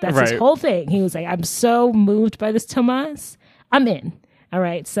his whole thing. He was like, I'm so moved by this Tomas. I'm in. All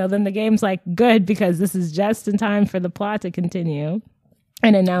right. So then the game's like, good, because this is just in time for the plot to continue,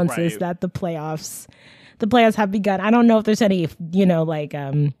 and announces that the playoffs have begun. I don't know if there's any,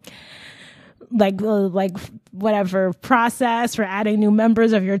 like whatever process for adding new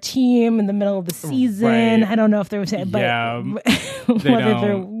members of your team in the middle of the season. I don't know if there was, but whether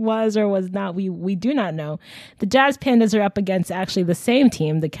there was or was not, we do not know. The Jazz Pandas are up against actually the same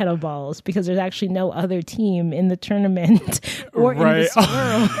team, the Kettleballs, because there's actually no other team in the tournament or in this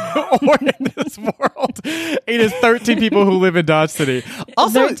world. Or in this world. It is 13 people who live in Dodge City.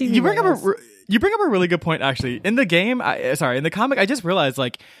 Also, you bring up a really good point, actually. In the game, in the comic, I just realized,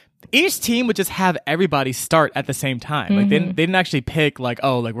 like, each team would just have everybody start at the same time. Like, they didn't actually pick, like,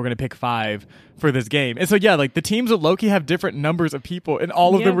 we're going to pick 5 for this game. And so, yeah, like, the teams would low-key have different numbers of people, and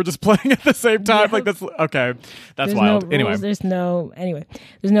all of them were just playing at the same time. Like, that's there's wild. No rules, there's no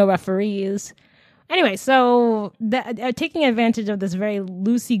referees. Anyway, so taking advantage of this very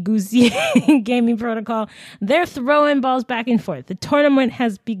loosey-goosey gaming protocol, they're throwing balls back and forth. The tournament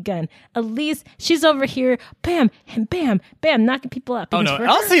has begun. Elise, she's over here, bam, and bam, bam, knocking people out. Oh, no,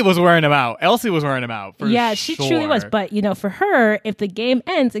 Elsie was wearing them out. Yeah, she truly was. But, for her, if the game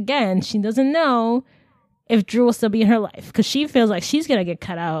ends again, she doesn't know if Drew will still be in her life, because she feels like she's going to get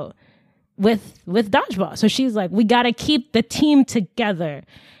cut out with dodgeball. So she's like, we got to keep the team together.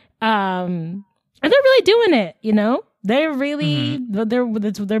 And they're really doing it, They're really,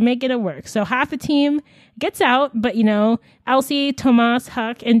 they're making it work. So half the team gets out, but, Elsie, Tomas,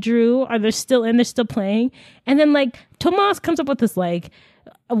 Huck, and Drew they're still in, they're still playing. And then, like, Tomas comes up with this, like,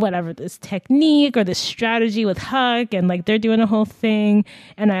 this technique or this strategy with Huck, and, like, they're doing a whole thing.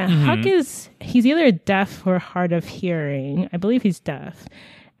 And Huck he's either deaf or hard of hearing. I believe he's deaf.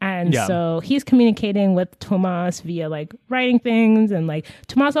 And so he's communicating with Tomas via, like, writing things, and, like,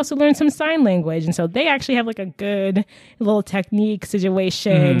 Tomas also learned some sign language. And so they actually have, like, a good little technique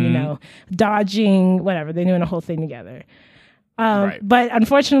situation, dodging, whatever. They're doing a whole thing together. But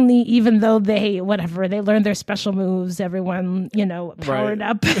unfortunately, even though they learned their special moves, everyone, powered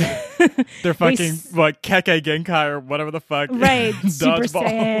up. They're fucking, Keke Genkai or whatever the fuck. Right. Super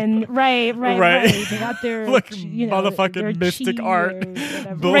Saiyan. Right. They got their, motherfucking their mystic art.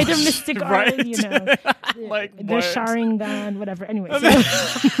 Right, their mystic art, Like, their Sharingan, whatever. Anyway. So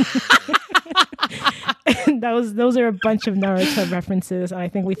those are a bunch of Naruto references. I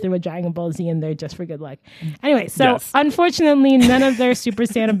think we threw a Dragon Ball Z in there just for good luck. Anyway, so unfortunately, none of their Super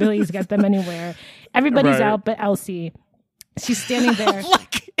Saiyan abilities get them anywhere. Everybody's out but Elsie. She's standing there.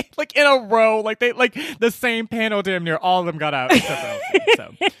 like in a row, like the same panel damn near all of them got out except for Elsie.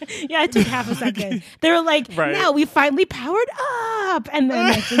 So. Yeah, it took half a second. They were like, now we finally powered up. And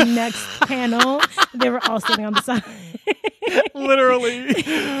then like, the next panel, they were all sitting on the side.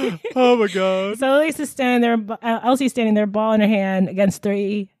 Literally. Oh my God. So Elsie's standing there, ball in her hand against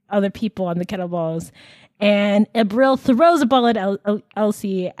 3 other people on the kettlebells. And Abril throws a ball at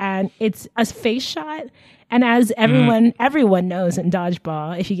Elsie, and it's a face shot. And as everyone knows in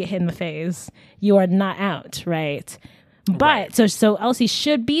dodgeball, if you get hit in the face, you are not out, right? But so Elsie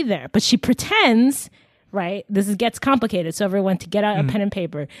should be there, but she pretends, right? Gets complicated. So everyone, to get out a pen and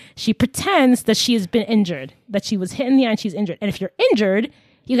paper, she pretends that she has been injured, that she was hit in the eye and she's injured. And if you're injured,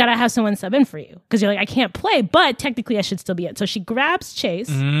 you got to have someone sub in for you, because you're like, I can't play, but technically I should still be it. So she grabs Chase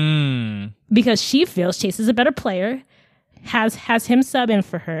because she feels Chase is a better player, has him sub in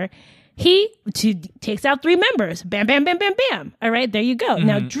for her. He takes out 3 members. Bam, bam, bam, bam, bam. All right, there you go.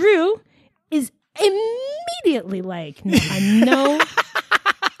 Now, Drew is immediately like, I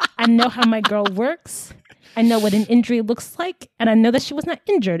know how my girl works. I know what an injury looks like. And I know that she was not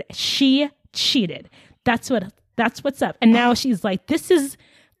injured. She cheated. That's what's up. And now she's like, this is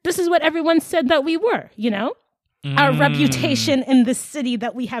what everyone said that we were, Our reputation in this city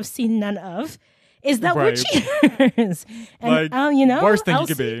that we have seen none of is that we're cheaters. And, worst thing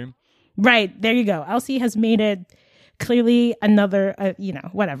Elsie, you could be. Right. There you go. Elsie has made it clearly another,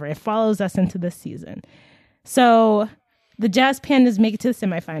 whatever. It follows us into this season. So the Jazz Pandas make it to the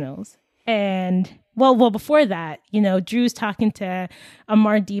semifinals. And, well, before that, Drew's talking to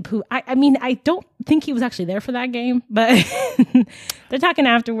Amardeep, who, I don't think he was actually there for that game, but they're talking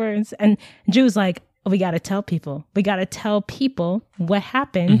afterwards. And Drew's like, we got to tell people. We got to tell people what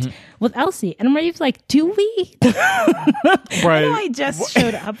happened with Elsie. And Marci's like, do we? Right. I know I just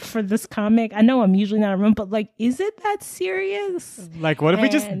showed up for this comic. I know I'm usually not around, but like, is it that serious? Like, what if we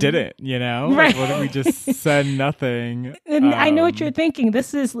just didn't, you know? Right. Like, what if we just said nothing? And I know what you're thinking.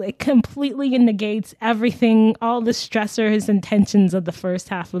 This is like completely negates everything, all the stressors and tensions of the first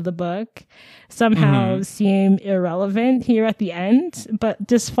half of the book somehow seem irrelevant here at the end. But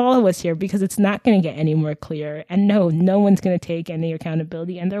just follow us here because it's not going to get any more clear. And no one's going to take any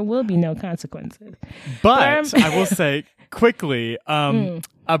accountability and there will be no consequences. But I will say quickly,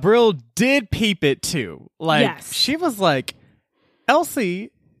 Abril did peep it too. Like, she was like,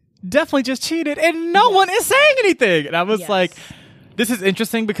 Elsie definitely just cheated and no one is saying anything. And I was like, this is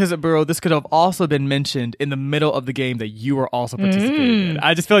interesting because, Abril, this could have also been mentioned in the middle of the game that you were also participating in.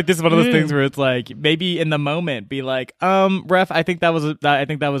 I just feel like this is one of those things where it's like, maybe in the moment be like, ref, I think that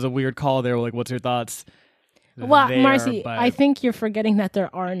was a weird call there. Like, what's your thoughts? Well, Marci, I think you're forgetting that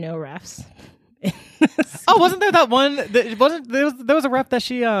there are no refs. Oh, wasn't there that one? There was a ref that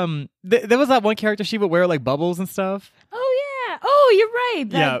she there was that one character she would wear like bubbles and stuff. Oh yeah. Oh, you're right.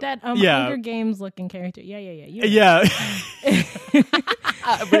 That Hunger Games looking character. Yeah.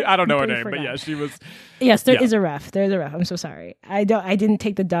 I don't know her name, but yeah, she was. Yes, there is a ref. There's a ref. I'm so sorry. I didn't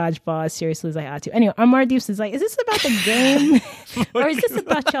take the dodgeball as seriously as I ought to. Anyway, Amar Deeps is like, is this about the game or is this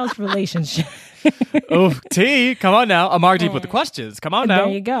about y'all's relationship? Oh, T, come on now. Amar Deep with the questions. Come on now.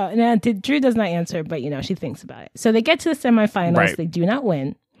 There you go. Now, Drew does not answer, but she thinks about it. So they get to the semifinals. Right. They do not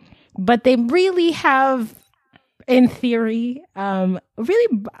win, but they really have, in theory,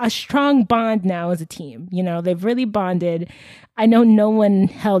 really a strong bond now as a team. They've really bonded. I know no one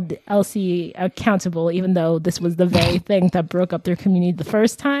held Elsie accountable, even though this was the very thing that broke up their community the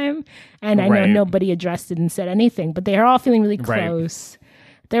first time. And I know nobody addressed it and said anything, but they are all feeling really close.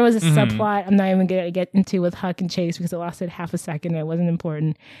 There was a subplot I'm not even going to get into with Huck and Chase because it lasted half a second and it wasn't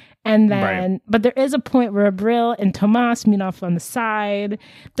important. And then, but there is a point where Abril and Tomas meet off on the side.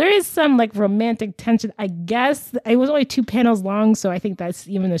 There is some like romantic tension, I guess. It was only 2 panels long, so I think that's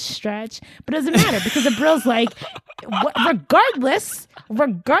even a stretch. But it doesn't matter because Abril's like, regardless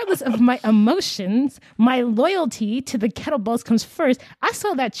of my emotions, my loyalty to the kettlebells comes first. I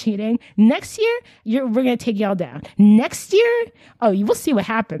saw that cheating. Next year, we're going to take y'all down. Next year, you will see what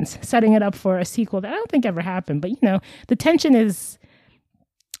happens. Setting it up for a sequel that I don't think ever happened. But, the tension is...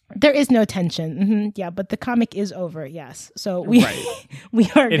 There is no tension. Yeah, but the comic is over. Yes. So we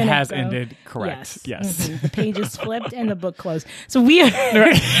are. It has ended. Correct. Yes. The page is flipped and the book closed. So we are.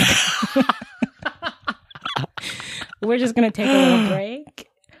 We're just going to take a little break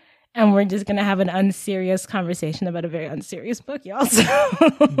and we're just going to have an unserious conversation about a very unserious book, y'all. So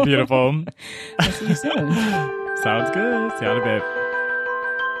beautiful. I'll see you soon. Sounds good. See you in a bit.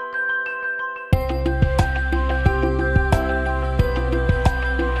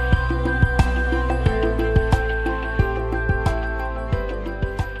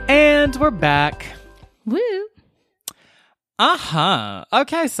 And we're back. Woo.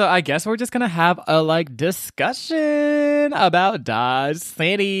 Okay, so I guess we're just gonna have a discussion about Dodge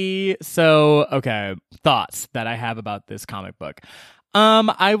City. So, okay, thoughts that I have about this comic book.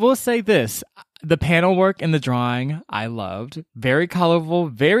 I will say this. The panel work and the drawing, I loved. Very colorful,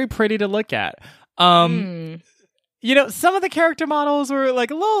 very pretty to look at. Some of the character models were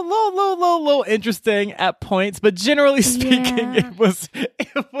like a little interesting at points, but generally speaking, it was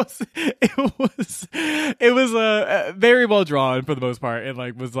very well drawn for the most part, and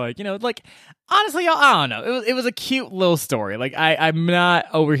honestly, I don't know. It was a cute little story. I'm not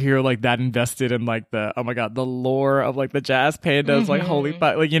over here that invested in the oh my god, the lore of the jazz pandas. Holy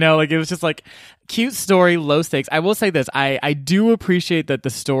fuck, it was just cute story, low stakes. I will say this, I do appreciate that the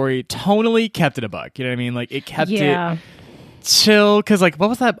story tonally kept it a buck. You know what I mean? It kept it chill, because what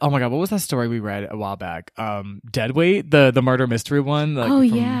was that? Oh my god, what was that story we read a while back? Deadweight, the murder mystery one.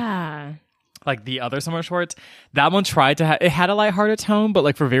 The other Summer Shorts, that one tried to it had a lighthearted tone,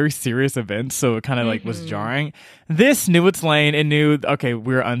 but for very serious events, so it kind of was jarring. This knew its lane and knew, okay,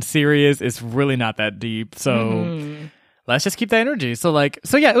 we're unserious. It's really not that deep, so let's just keep that energy. So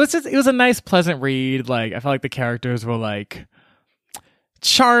yeah, it was a nice, pleasant read. I felt like the characters were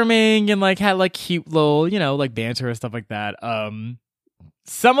charming and had cute little banter and stuff like that. I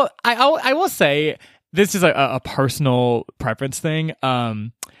will say this is a personal preference thing.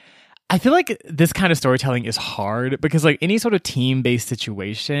 I feel like this kind of storytelling is hard because any sort of team-based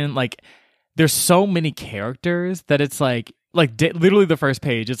situation, there's so many characters that it's literally the first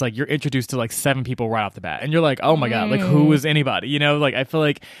page, it's you're introduced to 7 people right off the bat, and you're oh my god, who is anybody? I feel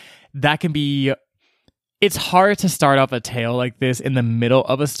like that can be it's hard to start off a tale like this in the middle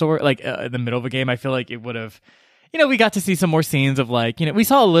of a story, like in the middle of a game. I feel like it would have, we got to see some more scenes of like, we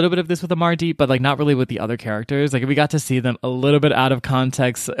saw a little bit of this with the Mardi, but like not really with the other characters. Like we got to see them a little bit out of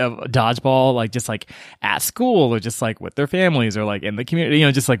context of dodgeball, like just like at school or just like with their families or like in the community,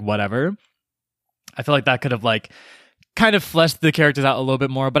 just like whatever. I feel like that could have like kind of fleshed the characters out a little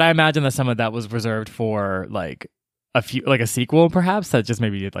bit more, but I imagine that some of that was reserved for like a sequel, perhaps, that just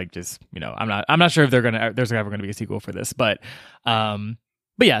maybe like just I'm not sure if there's ever gonna be a sequel for this, but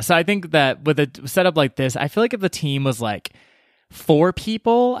yeah. So I think that with a setup like this, I feel like if the team was like 4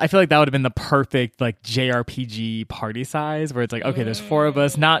 people, I feel like that would have been the perfect like JRPG party size, where it's like, okay, there's 4 of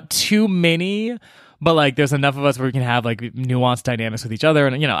us, not too many, but like there's enough of us where we can have like nuanced dynamics with each other,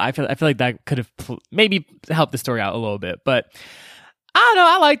 and I feel like that could have maybe helped the story out a little bit. But I don't know,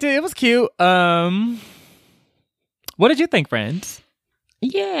 I liked it. It was cute. What did you think, friends?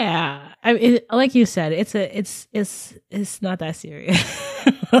 Yeah, like you said, it's not that serious.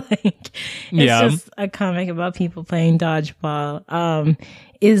 Like, it's just a comic about people playing dodgeball.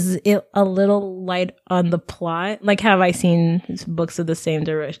 Is it a little light on the plot? Like, have I seen books of the same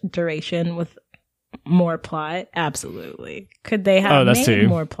duration with more plot? Absolutely. Could they have made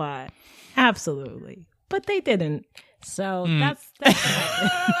more plot? Absolutely, but they didn't. So that's like,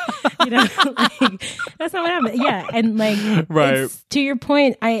 that's not what happened. Yeah, and like, right. To your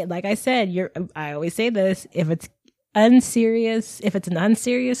point, I always say this: if it's unserious, if it's an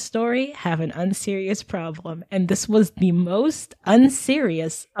unserious story, have an unserious problem, and this was the most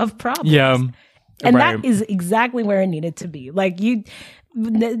unserious of problems. Yeah, and that is exactly where it needed to be. Like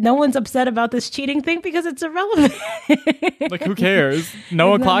no one's upset about this cheating thing because it's irrelevant. Like, who cares? No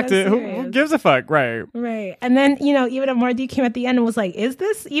one clocked it. Who gives a fuck? Right. Right. And then, even if Mardi came at the end and was like, is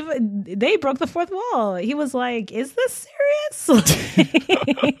this even, they broke the fourth wall. He was like, is this serious?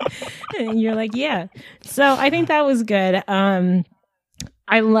 And you're like, yeah. So I think that was good. I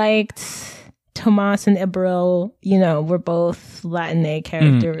liked Tomas and Ibril, were both Latinx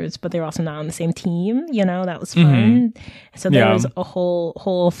characters, but they're also not on the same team. That was fun. So there was a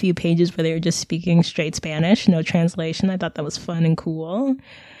whole few pages where they were just speaking straight Spanish, no translation. I thought that was fun and cool.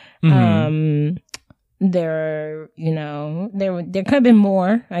 There could have been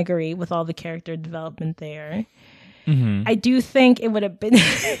more. I agree with all the character development there. I do think it would have been.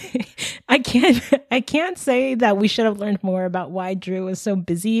 I can't say that we should have learned more about why Drew was so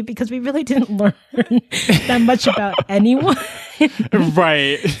busy, because we really didn't learn that much about anyone.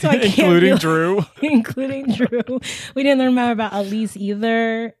 Right. So including Drew. Including Drew. We didn't learn more about Elise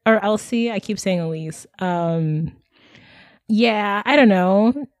either, or Elsie. I keep saying Elise. Yeah, I don't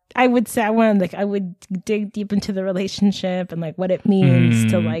know. I would say I would dig deep into the relationship and like what it means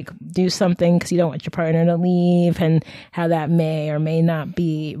to like do something because you don't want your partner to leave, and how that may or may not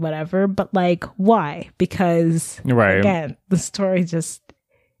be whatever. But like, why? Because again, the story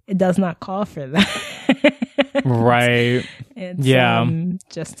it does not call for that. Right. It's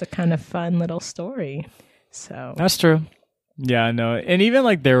just a kind of fun little story. So that's true. Yeah, no. And even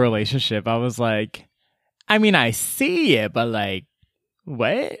like their relationship, I was like, I mean, I see it, but like,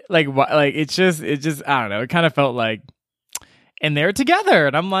 what? Like, what? Like, it's just, I don't know. It kind of felt like, and they're together,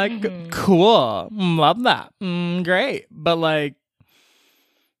 and I'm like, cool, love that, great. But like,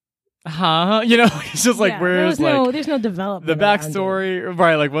 it's just like, where's there's no development. The backstory,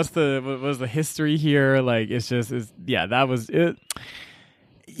 right? Like, what's the history here? Like, that was it.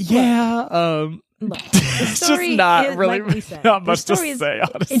 Yeah. Look, it's just not really like not much to say,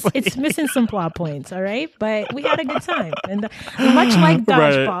 honestly. It's missing some plot points, all right? But we had a good time. And much like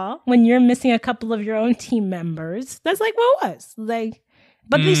dodgeball, when you're missing a couple of your own team members, that's like what it was. Like,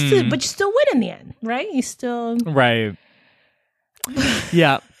 but you still win in the end, right? You still right.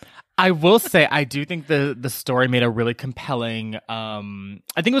 Yeah. I will say, I do think the story made a really compelling, I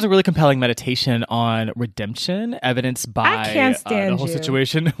think it was a really compelling meditation on redemption, evidenced by the whole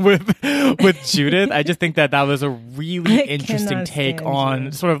situation with Judith. I just think that was a really interesting take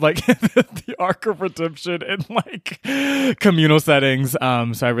on sort of like the arc of redemption in like communal settings. So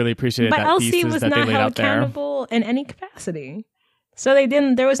I really appreciated that thesis that they laid out there. But Elsie was not held accountable in any capacity. So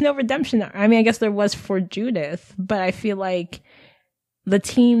there was no redemption. I mean, I guess there was for Judith, but I feel like the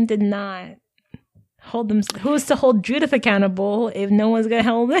team did not hold them. Who's to hold Judith accountable if no one's going to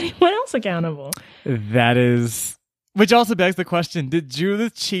hold anyone else accountable? That is, which also begs the question: did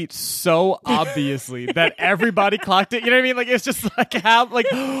Judith cheat so obviously that everybody clocked it? You know what I mean? Like, it's just like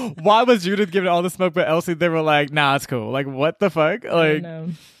why was Judith giving all the smoke, but Elsie, they were like, nah, it's cool. Like, what the fuck? Like,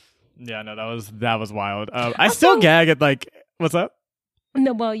 yeah, no, that was wild. I still gag at like, what's up?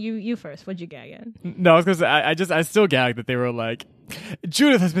 No, well, you first. What'd you gag at? No, I was gonna say I still gagged that they were like,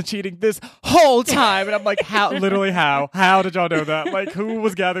 Judith has been cheating this whole time, and I'm like, how? Literally, how? How did y'all know that? Like, who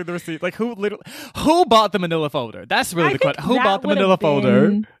was gathering the receipts? Like, who bought the Manila folder? That's really the question. Who bought the Manila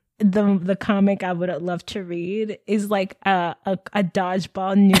folder? The comic I would have loved to read is like a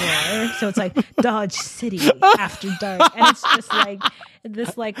dodgeball noir. So it's like Dodge City After Dark, and it's just like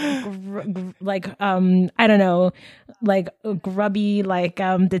this I don't know, like a grubby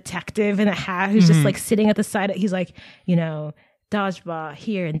detective in a hat who's just like sitting at the side. He's like, dodgeball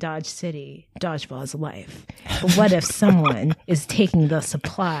here in Dodge City. Dodgeball is life. But what if someone is taking the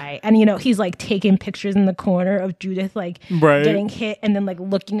supply? And, he's like taking pictures in the corner of Judith, getting hit and then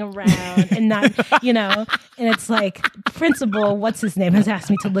looking around and not, and it's like, Principal, what's his name, has asked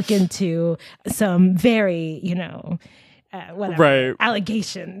me to look into some very, whatever,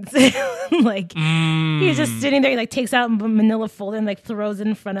 allegations. He's just sitting there, he takes out a manila folder and throws it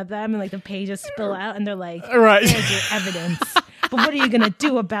in front of them, and the pages spill out, and they're like, "There's your evidence. But what are you gonna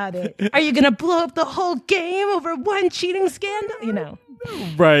do about it? Are you gonna blow up the whole game over one cheating scandal?"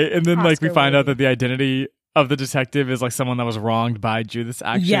 Right, and then we find out that the identity of the detective is someone that was wronged by Judith's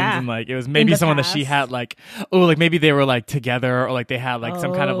actions, and it was maybe someone past. That she had maybe they were together, or they had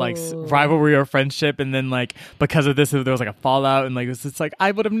some kind of rivalry or friendship, and then because of this there was a fallout, and it's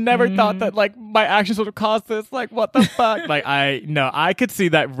I would have never thought that my actions would have caused this, what the fuck. I could see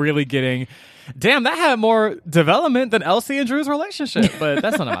that really getting, damn, that had more development than Elsie and Drew's relationship, but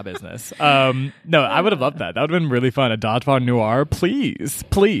that's none of my business. No, I would have loved that. That would have been really fun. A dodgeball noir, please.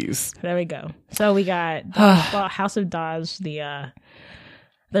 There we go. So we got Dodgeball, House of Dodge, the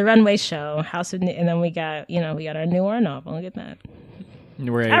runway show, and then we got our noir novel. Look at that.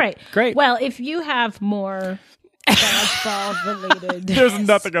 Right. All right, great. Well, if you have more dodgeball related, there's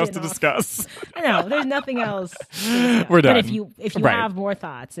nothing else to discuss. I know there's nothing else. We're done. But if you have more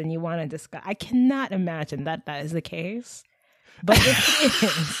thoughts and you want to discuss, I cannot imagine that is the case. But if it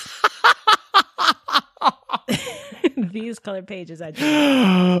is, these color pages,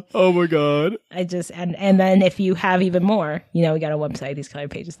 oh my god! And then if you have even more, we got a website,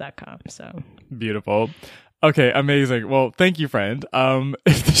 thesecoloredpages.com. So beautiful. Okay, amazing. Well, thank you, friend.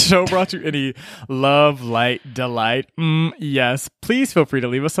 If the show brought you any love, light, delight, yes, please feel free to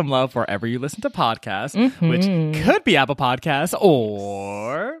leave us some love wherever you listen to podcasts, which could be Apple Podcasts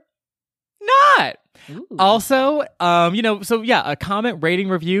or not. Ooh. Also, a comment, rating,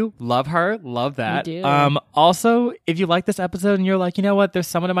 review, love that. We do. Also, if you like this episode and you're like, you know what, there's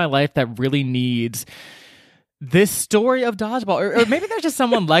someone in my life that really needs this story of dodgeball, or maybe there's just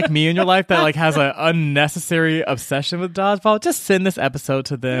someone like me in your life that has an unnecessary obsession with dodgeball, just send this episode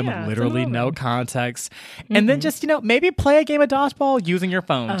to them, literally no context, and then just maybe play a game of dodgeball using your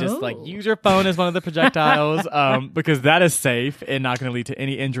phone. Just use your phone as one of the projectiles, because that is safe and not going to lead to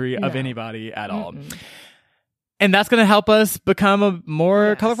any injury of anybody at all. And that's going to help us become a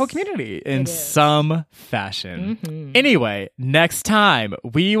more colorful community in some fashion. Anyway, next time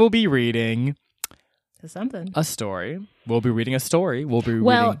we will be reading a story. We'll be reading a story. We'll be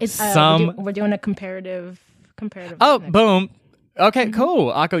reading some. We're doing a comparative. Oh, boom. Okay,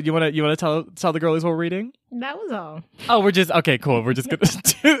 cool. Akko, you want to tell the girlies what we're reading? That was all. Oh, we're just okay. Cool. We're just gonna.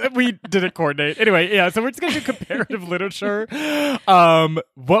 We didn't coordinate. Anyway, yeah. So we're just gonna do comparative literature.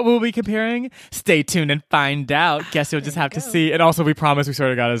 What will we be comparing? Stay tuned and find out. Guess you'll just have to see. And also, we promise. We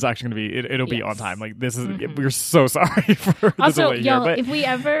swear to God, it's actually gonna be. It'll be on time. This is. We're so sorry for the delay y'all, here. But if we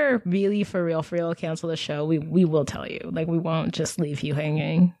ever really for real cancel the show, we will tell you. We won't just leave you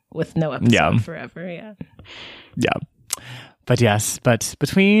hanging with no episode forever. Yeah. Yeah. But yes,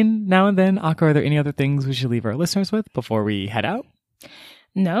 between now and then, Akko, are there any other things we should leave our listeners with before we head out?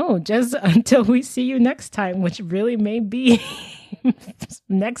 No, just until we see you next time, which really may be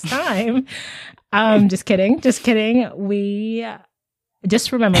next time. Just kidding. We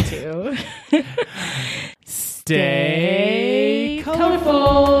just remember to stay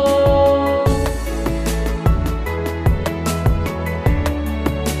colorful.